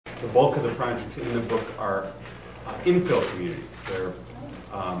the bulk of the projects in the book are infill communities. They're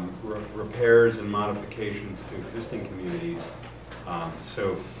repairs and modifications to existing communities.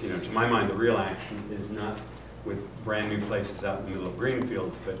 So, to my mind, the real action is not with brand new places out in the middle of green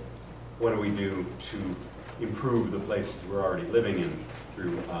fields, but what do we do to improve the places we're already living in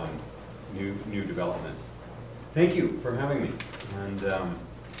through new development. Thank you for having me. And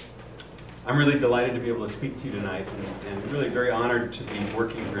I'm really delighted to be able to speak to you tonight, and really very honored to be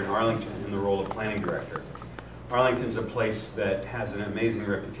working here in Arlington in the role of planning director. Arlington's a place that has an amazing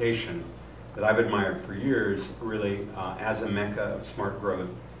reputation that I've admired for years, really as a mecca of smart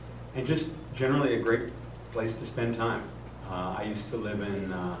growth, and just generally a great place to spend time. I used to live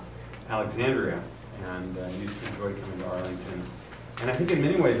in Alexandria, and used to enjoy coming to Arlington. And I think in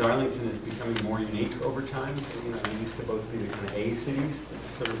many ways Arlington is becoming more unique over time. They used to both be the kind of A cities,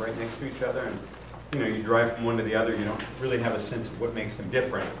 sort of right next to each other, and you drive from one to the other, you don't really have a sense of what makes them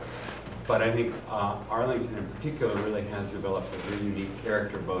different. But I think Arlington in particular really has developed a very unique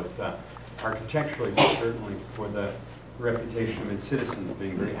character, both architecturally, but certainly for the reputation of its citizens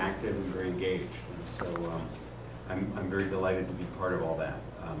being very active and very engaged. And so I'm very delighted to be part of all that.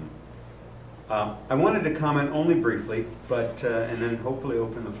 I wanted to comment only briefly, but and then hopefully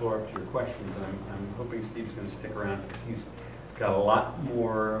open the floor up to your questions. And I'm hoping Steve's going to stick around because he's got a lot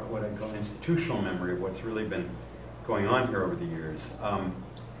more what I call institutional memory of what's really been going on here over the years.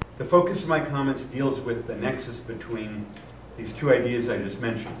 The focus of my comments deals with the nexus between these two ideas I just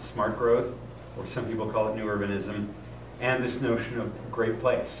mentioned, smart growth, or some people call it new urbanism, and this notion of great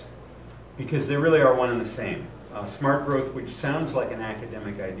place, because they really are one and the same. Smart growth, which sounds like an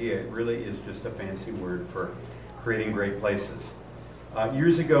academic idea, it really is just a fancy word for creating great places.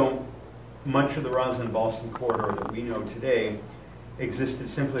 Years ago, much of the Rosslyn-Ballston corridor that we know today existed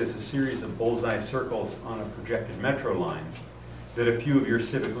simply as a series of bullseye circles on a projected metro line that a few of your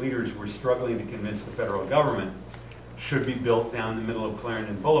civic leaders were struggling to convince the federal government should be built down the middle of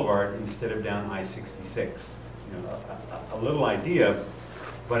Clarendon Boulevard instead of down I-66. A little idea,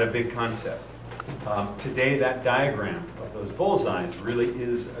 but a big concept. Today, that diagram of those bullseyes really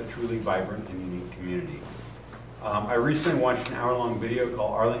is a truly vibrant and unique community. I recently watched an hour-long video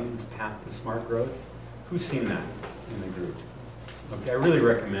called Arlington's Path to Smart Growth. Who's seen that in the group? Okay, I really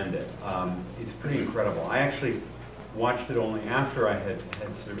recommend it. It's pretty incredible. I actually watched it only after I had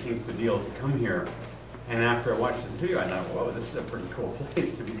sort of inked the deal to come here. And after I watched this video, I thought, whoa, this is a pretty cool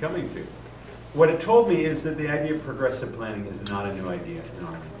place to be coming to. What it told me is that the idea of progressive planning is not a new idea in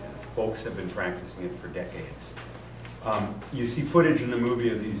Arlington. Folks have been practicing it for decades. You see footage in the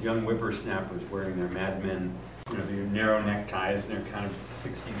movie of these young whippersnappers wearing their Mad Men, their narrow neckties and their kind of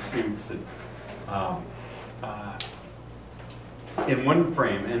 60s suits. And, in one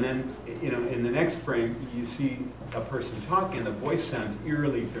frame, and then in the next frame, you see a person talking, and the voice sounds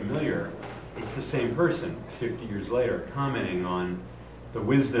eerily familiar. It's the same person 50 years later commenting on the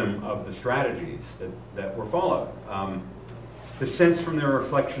wisdom of the strategies that were followed. The sense from their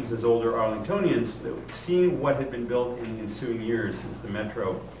reflections as older Arlingtonians, seeing what had been built in the ensuing years since the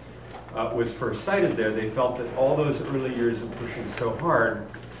metro was first sited there, they felt that all those early years of pushing so hard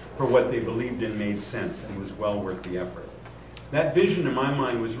for what they believed in made sense and was well worth the effort. That vision, in my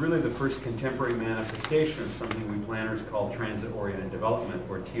mind, was really the first contemporary manifestation of something we planners call transit-oriented development,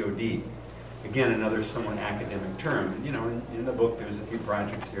 or TOD. Again, another somewhat academic term. In the book, there's a few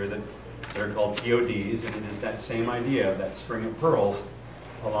projects here that are called TODs, and it is that same idea of that string of pearls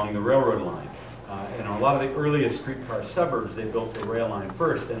along the railroad line. A lot of the earliest streetcar suburbs, they built the rail line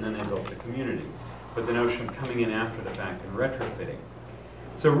first, and then they built the community. But the notion of coming in after the fact and retrofitting.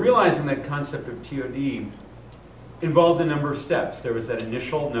 So realizing that concept of TOD involved a number of steps. There was that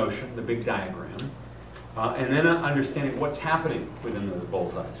initial notion, the big diagram, and then understanding what's happening within those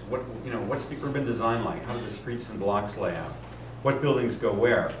bullseyes. What's the urban design like? How do the streets and blocks lay out? What buildings go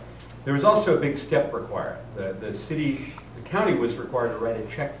where? There was also a big step required. The county was required to write a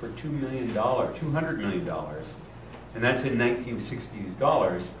check for $200 million, and that's in 1960s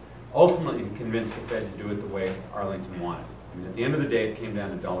dollars, ultimately to convince the Fed to do it the way Arlington wanted. At the end of the day, it came down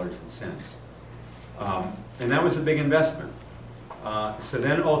to dollars and cents. And that was a big investment. So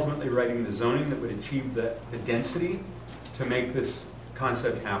then ultimately writing the zoning that would achieve the density to make this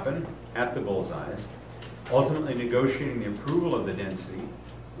concept happen at the bullseyes, ultimately negotiating the approval of the density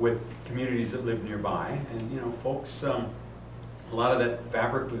with communities that lived nearby. And folks, a lot of that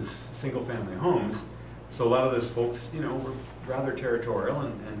fabric was single-family homes, so a lot of those folks, were rather territorial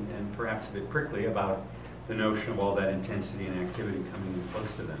and perhaps a bit prickly about the notion of all that intensity and activity coming in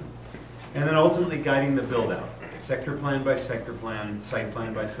close to them. And then ultimately guiding the build-out, sector plan by sector plan, site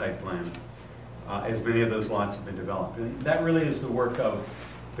plan by site plan, as many of those lots have been developed. And that really is the work of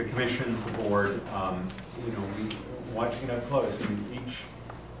the commissions, the board, you know, we watching it up close. I mean,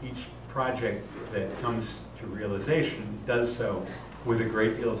 each project that comes to realization does so with a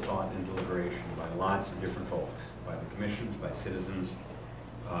great deal of thought and deliberation by lots of different folks, by the commissions, by citizens.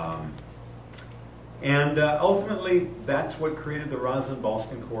 And ultimately, that's what created the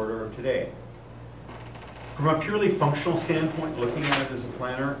Rosslyn-Ballston corridor of today. From a purely functional standpoint, looking at it as a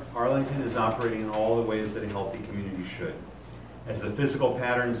planner, Arlington is operating in all the ways that a healthy community should. As the physical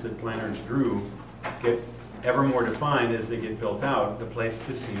patterns that planners drew get ever more defined as they get built out, the place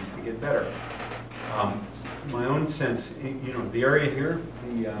just seems to get better. My own sense, you know, the area here,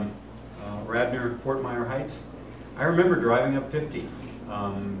 the Radnor, Fort Myer Heights, I remember driving up 50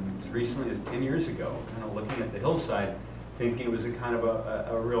 as recently as 10 years ago, kind of looking at the hillside, thinking it was a kind of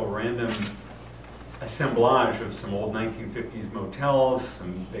a real random assemblage of some old 1950s motels,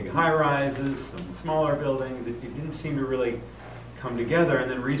 some big high-rises, some smaller buildings. It didn't seem to really come together. And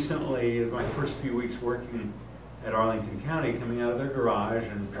then recently, in my first few weeks working at Arlington County, coming out of their garage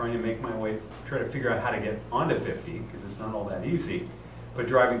and trying to make my way, try to figure out how to get onto 50, because it's not all that easy, but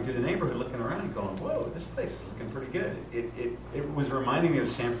driving through the neighborhood, looking around and going, whoa, this place is looking pretty good. It was reminding me of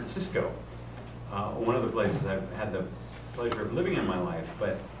San Francisco, one of the places I've had the pleasure of living in my life,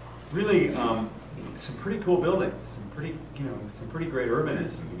 but really some pretty cool buildings, some pretty great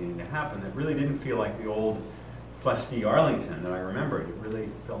urbanism beginning to happen that really didn't feel like the old fusty Arlington that I remembered. It really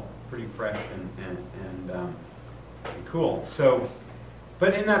felt pretty fresh and cool. So,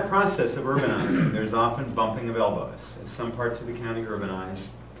 but in that process of urbanizing, there's often bumping of elbows as some parts of the county urbanize.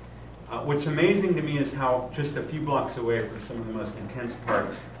 What's amazing to me is how just a few blocks away from some of the most intense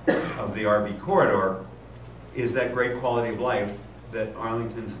parts of the RB corridor is that great quality of life that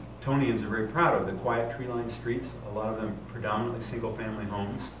Arlington's Tonians are very proud of. The quiet tree-lined streets, a lot of them predominantly single-family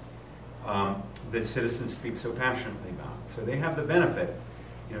homes, that citizens speak so passionately about. So they have the benefit.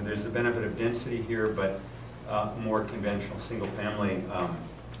 You know, there's the benefit of density here, but more conventional single-family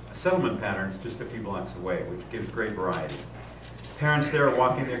settlement patterns just a few blocks away, which gives great variety. Parents there are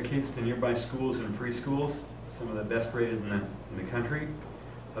walking their kids to nearby schools and preschools, some of the best rated in the country.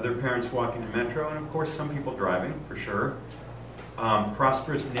 Other parents walking to Metro, and of course some people driving, for sure.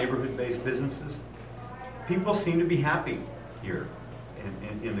 Prosperous neighborhood-based businesses. People seem to be happy here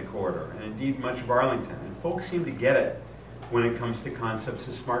in the corridor, and indeed much of Arlington. And folks seem to get it when it comes to concepts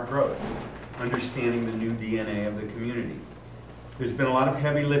of smart growth, understanding the new DNA of the community. There's been a lot of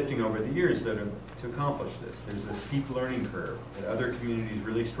heavy lifting over the years to accomplish this. There's a steep learning curve that other communities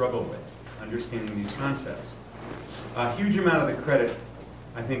really struggle with, understanding these concepts. A huge amount of the credit,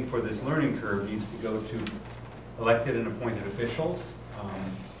 I think, for this learning curve needs to go to elected and appointed officials,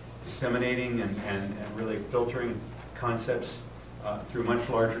 disseminating and really filtering concepts through a much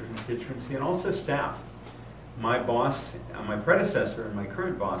larger constituency, and also staff. My boss, my predecessor and my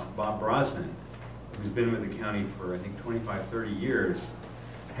current boss, Bob Rosslyn, who's been with the county for I think 25, 30 years,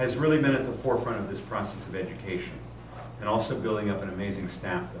 has really been at the forefront of this process of education and also building up an amazing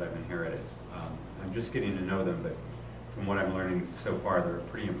staff that I've inherited. I'm just getting to know them, but from what I'm learning so far, they're a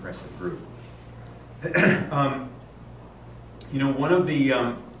pretty impressive group. You know, one of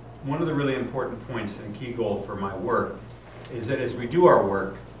the really important points and key goal for my work is that as we do our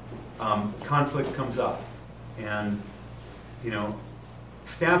work, conflict comes up, and you know,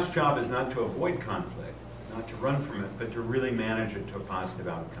 staff's job is not to avoid conflict, not to run from it, but to really manage it to a positive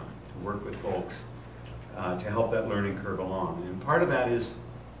outcome, to work with folks to help that learning curve along. And part of that is,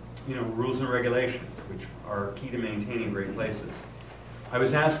 you know, rules and regulations, which are key to maintaining great places. I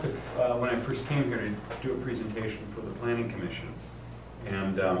was asked if, when I first came here to do a presentation for the Planning Commission,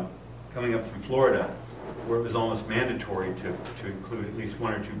 and coming up from Florida, where it was almost mandatory to include at least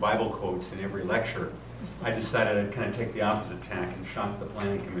one or two Bible quotes in every lecture, I decided I'd kind of take the opposite tack and shock the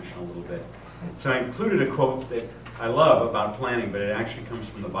Planning Commission a little bit. So I included a quote that I love about planning, but it actually comes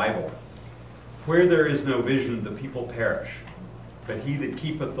from the Bible. Where there is no vision, the people perish, but he that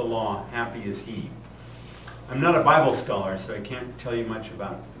keepeth the law, happy is he. I'm not a Bible scholar, so I can't tell you much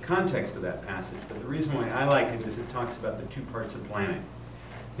about the context of that passage, but the reason why I like it is it talks about the two parts of planning.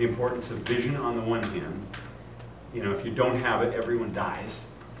 The importance of vision on the one hand. You know, if you don't have it, everyone dies.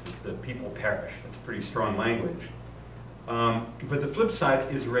 The people perish. That's pretty strong language. But the flip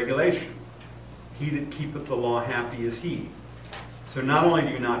side is regulation. He that keepeth the law, happy is he. So not only do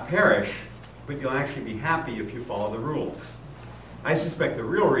you not perish, but you'll actually be happy if you follow the rules. I suspect the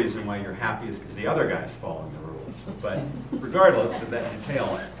real reason why you're happy is because the other guy's following the rules. But regardless of that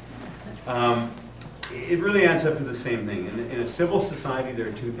detail, it really adds up to the same thing. In a civil society, there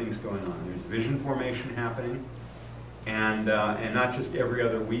are two things going on. There's vision formation happening, and not just every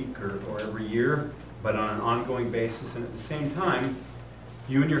other week or every year, but on an ongoing basis. And at the same time,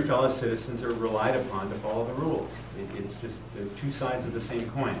 you and your fellow citizens are relied upon to follow the rules. It's just the two sides of the same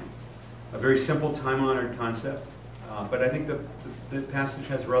coin. A very simple, time-honored concept, but I think the passage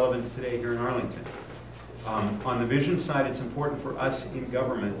has relevance today here in Arlington. On the vision side, it's important for us in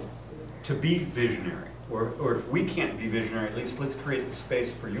government to be visionary, or if we can't be visionary, at least let's create the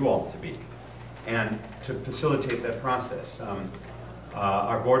space for you all to be, and to facilitate that process.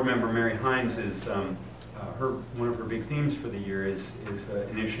 Our board member, Mary Hines, is one of her big themes for the year is an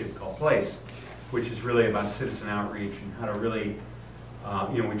initiative called Place, which is really about citizen outreach and how to really,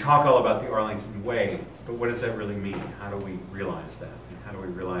 we talk all about the Arlington way, but what does that really mean? How do we realize that? And how do we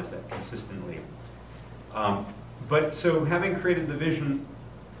realize that consistently? But so having created the vision,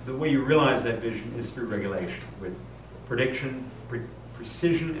 the way you realize that vision is through regulation, with prediction,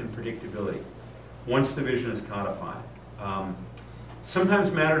 precision, and predictability. Once the vision is codified.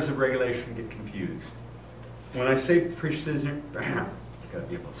 Sometimes matters of regulation get confused. When I say precision, I've got to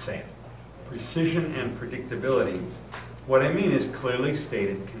be able to say it. Precision and predictability, what I mean is clearly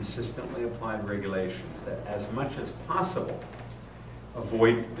stated, consistently applied regulations that as much as possible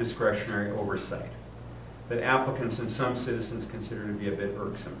avoid discretionary oversight, that applicants and some citizens consider to be a bit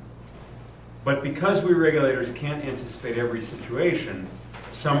irksome. But because we regulators can't anticipate every situation,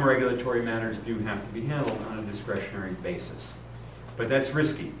 some regulatory matters do have to be handled on a discretionary basis. But that's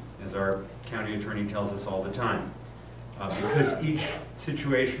risky, as our county attorney tells us all the time. Because each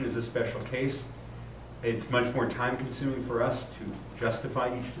situation is a special case, it's much more time-consuming for us to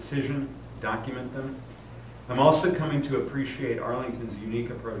justify each decision, document them. I'm also coming to appreciate Arlington's unique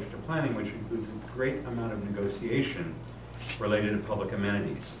approach to planning, which includes a great amount of negotiation related to public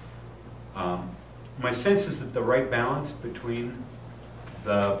amenities. My sense is that the right balance between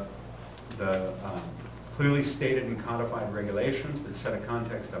the clearly stated and codified regulations that set a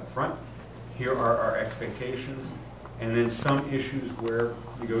context up front, here are our expectations, and then some issues where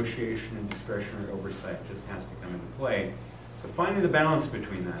negotiation and discretionary oversight just has to come into play. So finding the balance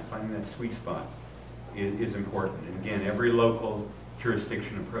between that, finding that sweet spot is important. And again, every local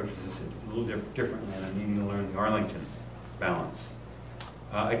jurisdiction approaches this a little differently, and I'm needing to learn the Arlington balance.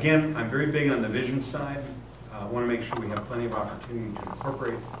 Again, I'm very big on the vision side. I want to make sure we have plenty of opportunity to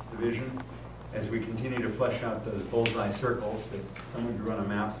incorporate the vision as we continue to flesh out those bullseye circles that someone drew on a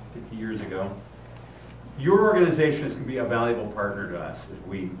map 50 years ago. Your organization is going to be a valuable partner to us as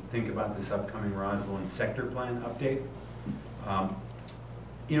we think about this upcoming Rosslyn sector plan update.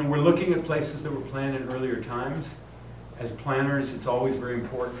 We're looking at places that were planned in earlier times. As planners, it's always very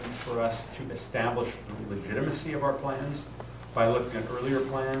important for us to establish the legitimacy of our plans by looking at earlier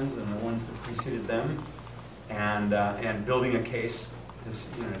plans and the ones that preceded them, and building a case to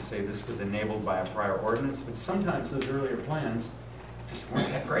say this was enabled by a prior ordinance. But sometimes those earlier plans just weren't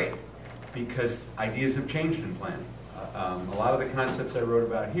that great because ideas have changed in planning. A lot of the concepts I wrote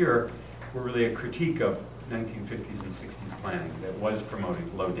about here were really a critique of 1950s and 60s planning that was promoting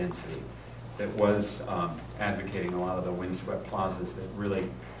low density, that was advocating a lot of the windswept plazas that really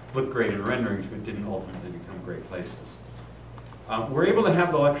looked great in renderings but didn't ultimately become great places. We're able to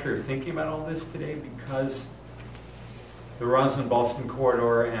have the luxury of thinking about all this today because the Rosslyn-Ballston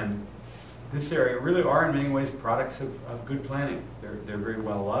corridor and this area really are in many ways products of good planning. They're very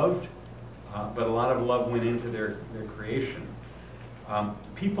well loved, but a lot of love went into their creation.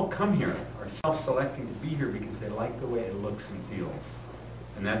 People come here, are self-selecting to be here because they like the way it looks and feels.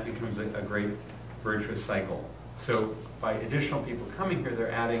 And that becomes a great virtuous cycle. So by additional people coming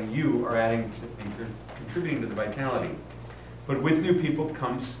here, you are adding and contributing to the vitality. But with new people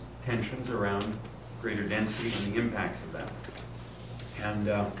comes tensions around greater density and the impacts of that.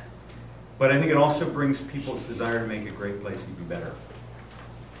 But I think it also brings people's desire to make a great place even better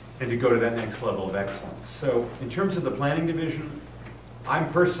and to go to that next level of excellence. So in terms of the planning division,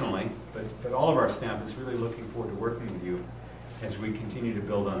 I'm personally, but all of our staff is really looking forward to working with you as we continue to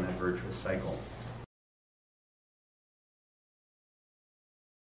build on that virtuous cycle.